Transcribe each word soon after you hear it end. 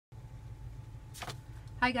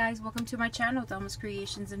Hi guys, welcome to my channel, Thelma's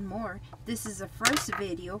Creations and More. This is the first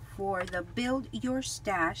video for the Build Your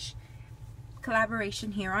Stash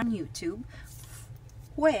collaboration here on YouTube,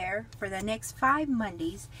 where for the next 5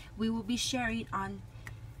 Mondays we will be sharing on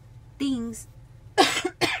things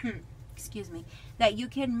excuse me, that you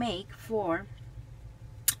can make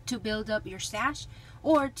to build up your stash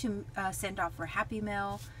or to send off for Happy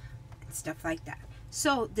Mail and stuff like that.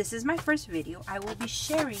 So this is my first video. I will be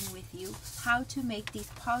sharing with you how to make these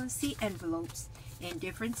policy envelopes in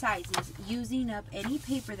different sizes using up any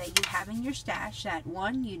paper that you have in your stash that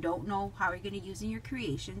one, you don't know how you're going to use in your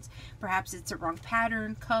creations. Perhaps it's a wrong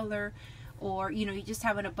pattern, color, or you just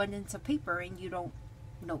have an abundance of paper and you don't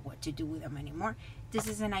know what to do with them anymore. This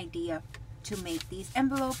is an idea to make these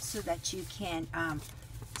envelopes so that you can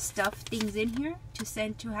stuff things in here to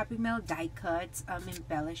send to Happy Mail, die cuts,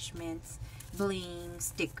 embellishments, bling,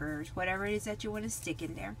 stickers, whatever it is that you want to stick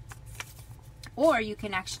in there. Or you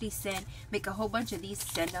can actually make a whole bunch of these,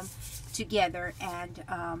 send them together and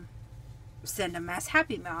send them as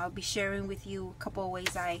Happy Mail. I'll be sharing with you a couple of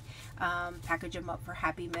ways I package them up for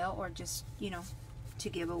Happy Mail, or just to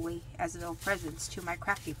give away as little presents to my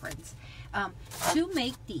crafty friends. To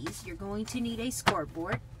make these, you're going to need a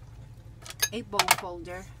scoreboard, a bone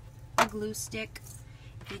folder, a glue stick.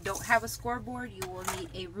 If you don't have a scoreboard, you will need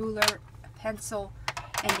a ruler, pencil,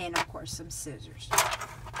 and then of course some scissors.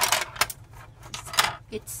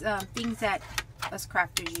 It's things that us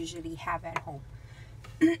crafters usually have at home.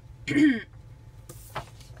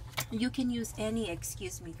 You can use any,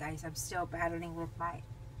 excuse me guys, I'm still battling with my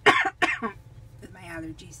with my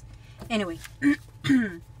allergies. Anyway,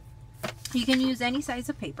 you can use any size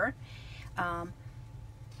of paper.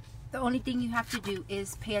 The only thing you have to do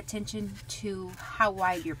is pay attention to how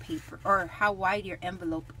wide your paper or how wide your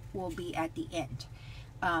envelope will be at the end.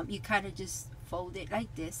 You kind of just fold it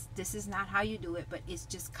like this. This is not how you do it, but it's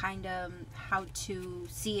just kind of how to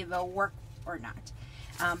see if it'll work or not.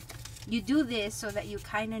 You do this so that you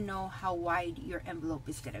kind of know how wide your envelope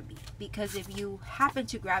is going to be, because if you happen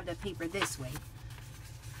to grab the paper this way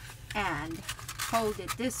and fold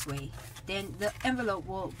it this way, then the envelope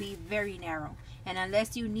will be very narrow, and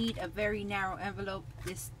unless you need a very narrow envelope,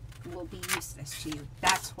 this will be useless to you.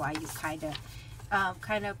 That's why you kind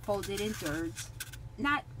of fold it in thirds,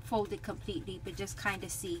 not fold it completely, but just kind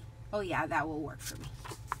of see, oh yeah, that will work for me.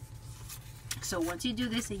 So once you do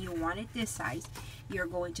this and you want it this size, you're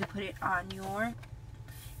going to put it on your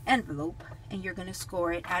envelope and you're going to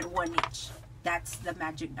score it at 1 inch. That's the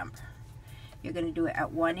magic number. You're going to do it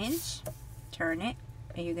at 1 inch, turn it,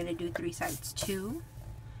 and you're going to do 3 sides, 2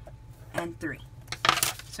 and 3.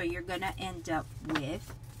 So you're going to end up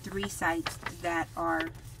with 3 sides that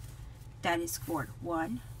is scored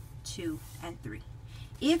 1, 2, and 3.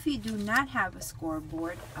 If you do not have a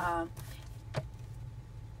scoreboard,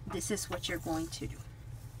 this is what you're going to do.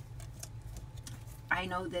 I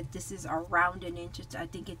know that this is around an inch. I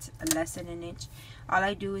think it's less than an inch. All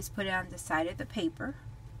I do is put it on the side of the paper.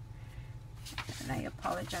 And I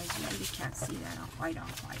apologize, you really can't see that on white on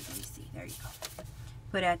white. Let me see. There you go.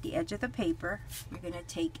 Put it at the edge of the paper. You're going to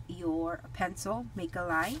take your pencil, make a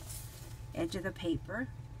line. Edge of the paper,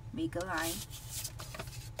 make a line.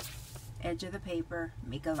 Edge of the paper,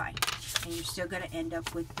 make a line. And you're still going to end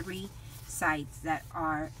up with 3 sides that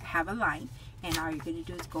have a line. And all you're going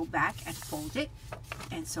to do is go back and fold it.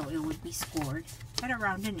 And so it would be scored at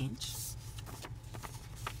around an inch.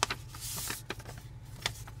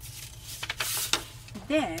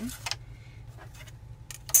 Then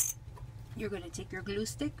you're going to take your glue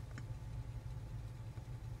stick.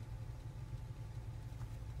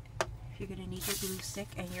 You're going to need your glue stick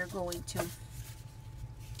and you're going to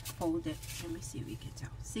fold it. Let me see if you can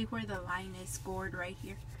tell. See where the line is scored right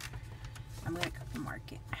here? I'm going to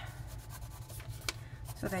mark it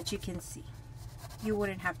so that you can see. You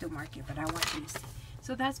wouldn't have to mark it, but I want you to see.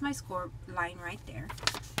 So that's my score line right there.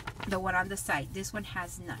 The one on the side, this one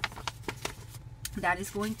has none. That is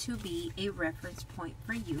going to be a reference point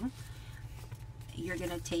for you. You're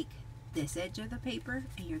going to take this edge of the paper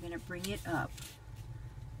and you're going to bring it up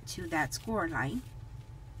to that score line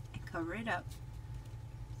and cover it up.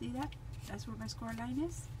 See that? That's where my score line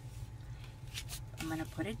is. I'm going to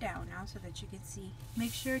put it down now so that you can see.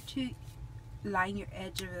 Make sure to line your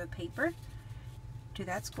edge of the paper to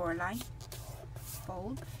that score line.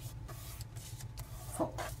 Fold.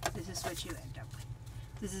 Fold. This is what you end up with.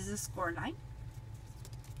 This is the score line.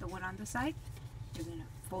 The one on the side. You're going to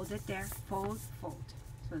fold it there. Fold, fold.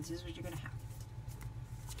 So this is what you're going to have.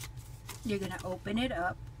 You're going to open it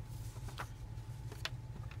up.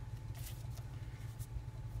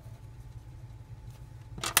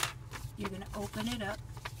 You're going to open it up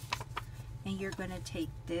and you're going to take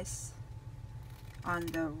this on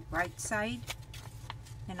the right side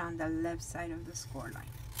and on the left side of the score line.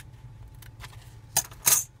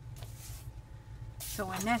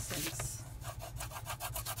 So in essence,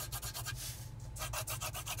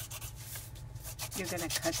 you're going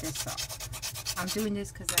to cut this off. I'm doing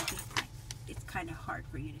this because I think it's kind of hard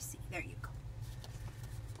for you to see. There you go.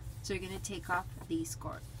 So you're going to take off this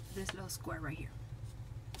little square right here.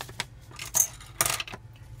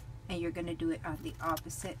 And you're going to do it on the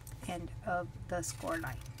opposite end of the score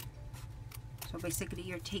line. So basically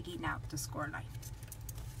you're taking out the score line.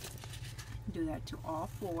 Do that to all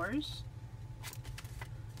fours.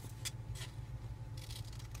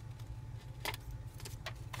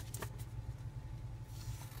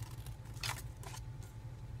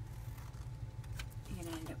 You're going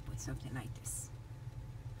to end up with something like this.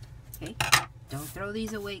 Okay, don't throw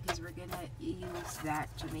these away because we're going to use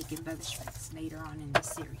that to make embellishments later on in this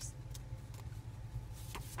series.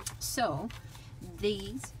 So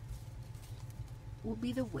these will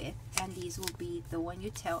be the width and these will be the one you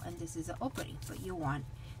tell, and this is the opening, but you want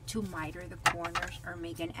to miter the corners or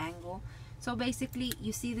make an angle. So basically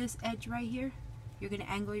you see this edge right here, you're going to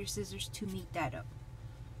angle your scissors to meet that up.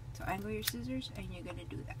 So angle your scissors and you're going to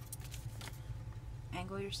do that.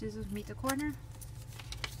 Angle your scissors, meet the corner,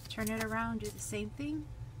 turn it around, do the same thing.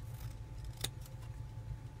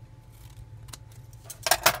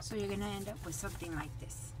 So you're going to end up with something like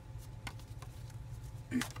this.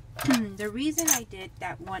 The reason I did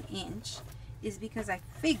that 1 inch is because I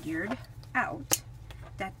figured out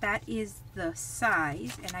that that is the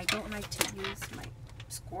size, and I don't like to use my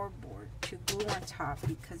scoreboard to glue on top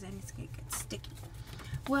because then it's going to get sticky.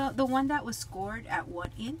 Well, the one that was scored at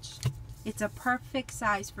 1 inch, it's a perfect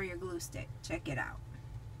size for your glue stick. Check it out.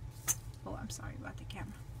 Oh, I'm sorry about the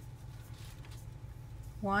camera.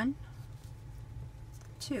 1,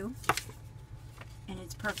 2, and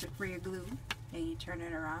it's perfect for your glue. Then you turn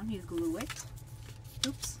it around, you glue it.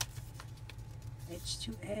 Oops. Edge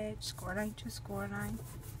to edge, score line to score line.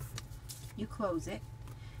 You close it.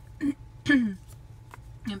 And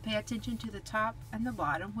pay attention to the top and the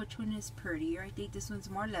bottom. Which one is prettier? I think this one's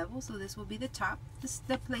more level, so this will be the top. This is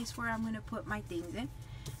the place where I'm going to put my things in.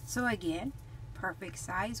 So again, perfect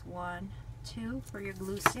size. 1, 2 for your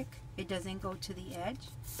glue stick. It doesn't go to the edge.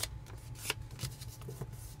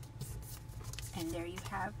 And there you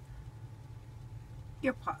have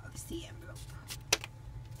your policy envelope.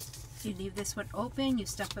 You leave this one open, you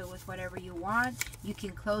stuff it with whatever you want. You can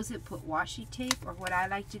close it, put washi tape, or what I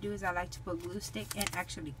like to do is I like to put glue stick and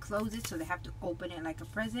actually close it so they have to open it like a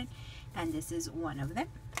present. And this is one of them.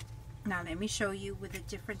 Now let me show you with a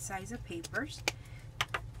different size of papers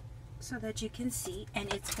so that you can see,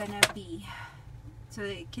 and it's gonna be,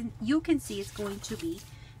 so you can see it's going to be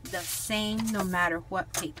the same no matter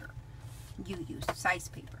what paper you use, size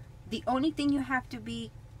paper. The only thing you have to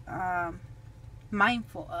be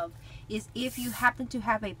mindful of is if you happen to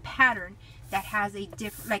have a pattern that has a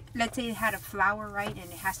different, like let's say it had a flower, right,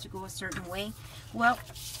 and it has to go a certain way. Well,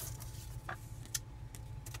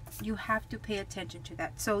 you have to pay attention to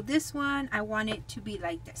that. So this one, I want it to be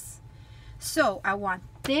like this. So I want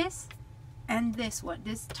this and this one,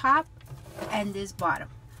 this top and this bottom.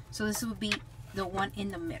 So this will be the one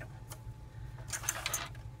in the middle.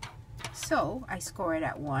 So I score it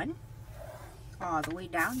at 1 all the way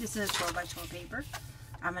down. This is a 12 by 12 paper.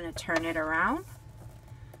 I'm going to turn it around.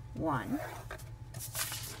 1.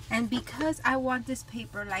 And because I want this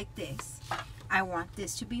paper like this, I want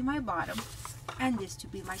this to be my bottom and this to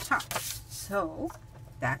be my top. So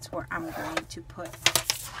that's where I'm going to put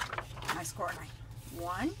my score line.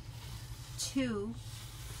 1, 2,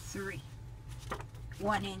 3.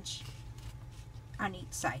 1 inch on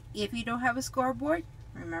each side. If you don't have a scoreboard,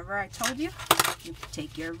 remember I told you, you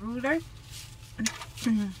take your ruler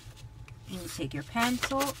and you take your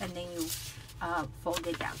pencil and then you fold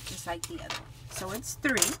it down just like the other one. So it's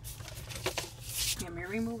 3. Let me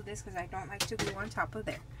remove this because I don't like to glue on top of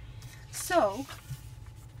there. So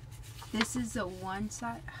this is the one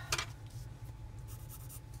side.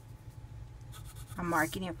 I'm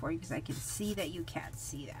marking it for you because I can see that you can't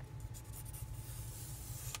see that.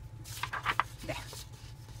 There.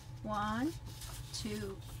 1,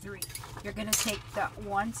 2, 3. You're going to take the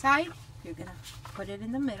one side, you're going to put it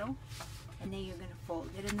in the middle, and then you're going to fold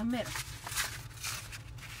it in the middle.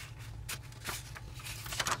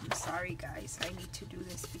 I'm sorry guys, I need to do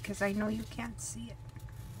this because I know you can't see it.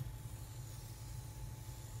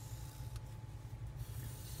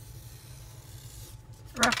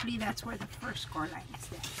 Roughly that's where the first score line is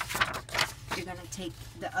there. You're going to take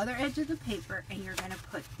the other edge of the paper and you're going to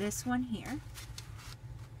put this one here.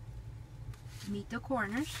 meet the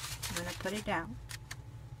corners. I'm going to put it down.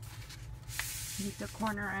 Meet the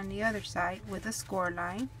corner on the other side with a score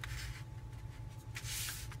line.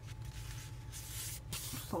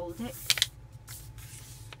 Fold it.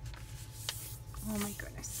 Oh my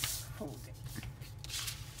goodness. Fold it.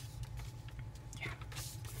 Yeah.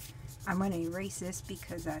 I'm going to erase this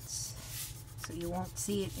because that's so you won't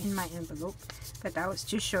see it in my envelope. But that was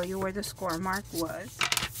to show you where the score mark was.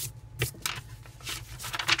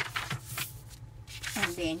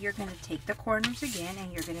 And then you're going to take the corners again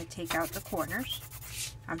and you're going to take out the corners.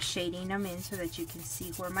 I'm shading them in so that you can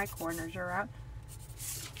see where my corners are at.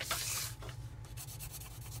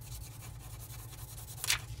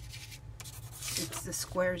 It's the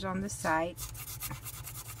squares on the side.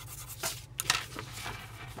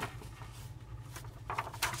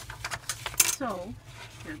 So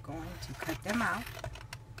you're going to cut them out.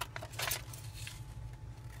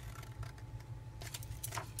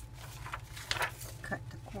 Cut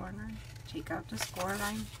the corner. Take out the score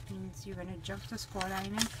line. Means you're going to jump the score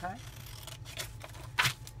line and cut.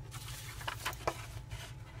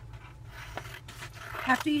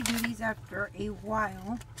 After you do these after a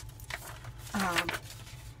while,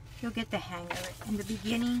 you'll get the hang of it. In the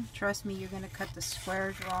beginning, trust me, you're going to cut the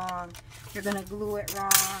squares wrong. You're going to glue it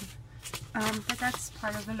wrong. But that's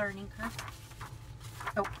part of the learning curve.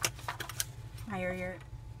 Oh, hire your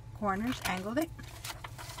corners, angled it.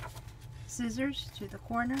 Scissors to the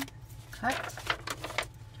corner, cut.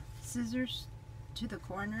 Scissors to the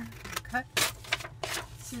corner and cut.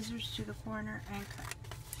 Scissors to the corner and cut.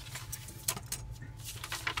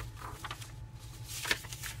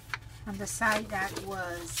 On the side that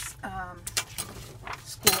was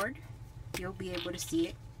scored, you'll be able to see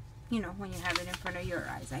it. You know, when you have it in front of your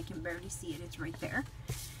eyes. I can barely see it. It's right there.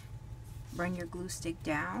 Bring your glue stick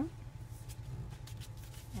down.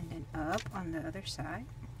 And then up on the other side.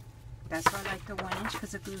 That's why I like the 1 inch,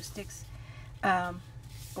 because the glue sticks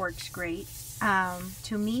works great.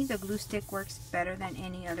 To me, the glue stick works better than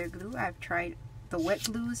any other glue. I've tried the wet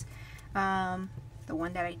glues. The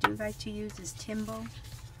one that I do like to use is Timbo.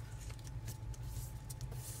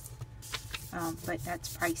 But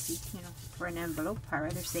that's pricey, you know, for an envelope. I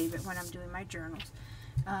rather save it when I'm doing my journals.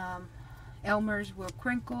 Elmer's will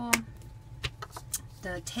crinkle.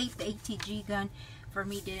 The tape, the ATG gun, for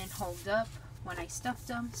me didn't hold up when I stuffed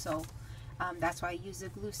them, so that's why I use the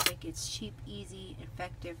glue stick. It's cheap, easy,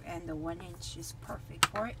 effective, and the 1 inch is perfect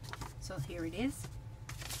for it. So here it is.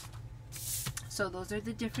 So those are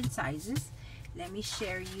the different sizes. Let me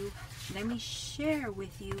share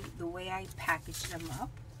with you the way I package them up.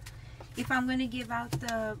 If I'm going to give out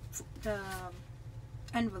the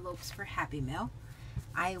envelopes for Happy Mail,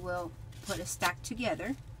 I will put a stack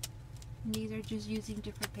together. And these are just using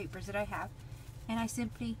different papers that I have. And I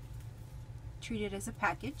simply treat it as a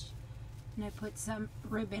package. And I put some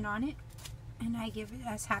ribbon on it. And I give it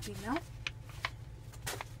as Happy Mail.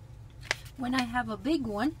 When I have a big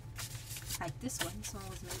one, like this one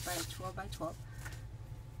was made by a 12 by 12.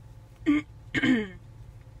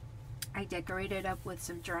 I decorate it up with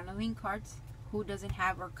some journaling cards. Who doesn't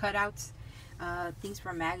have, or cutouts, things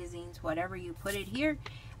from magazines, whatever. You put it here.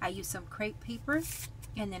 I use some crepe paper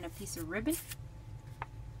and then a piece of ribbon.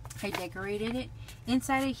 I decorated it.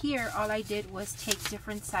 Inside of here, all I did was take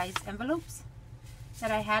different size envelopes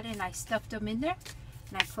that I had and I stuffed them in there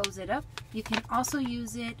and I close it up. You can also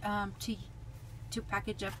use it to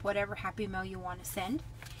package up whatever Happy Mail you want to send.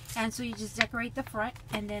 And so you just decorate the front,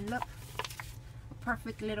 and then look, a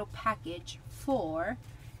perfect little package for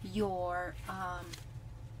your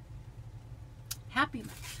Happy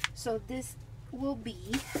Mail. So this will be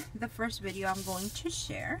the first video I'm going to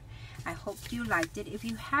share. I hope you liked it. If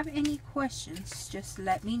you have any questions, just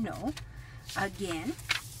let me know. Again,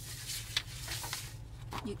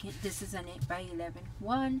 you can, this is an 8 by 11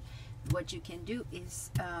 one. What you can do is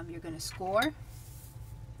you're going to score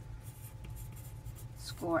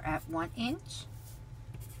at 1 inch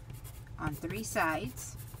on 3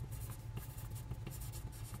 sides,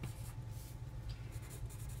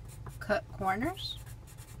 cut corners,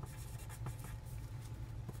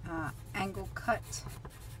 angle cut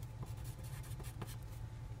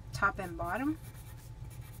top and bottom,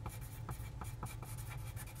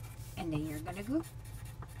 and then you're gonna glue.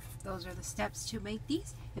 Those are the steps to make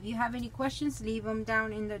these. If you have any questions, leave them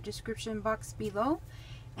down in the description box below,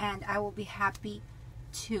 and I will be happy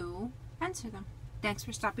to answer them. Thanks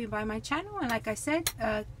for stopping by my channel, and like I said,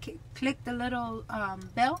 click the little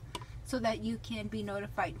bell so that you can be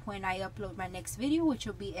notified when I upload my next video, which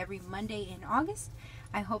will be every Monday in August.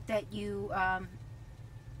 I hope that you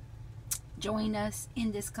join us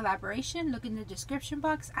in this collaboration, look in the description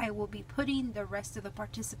box. I will be putting the rest of the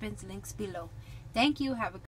participants' links below. Thank you. Have a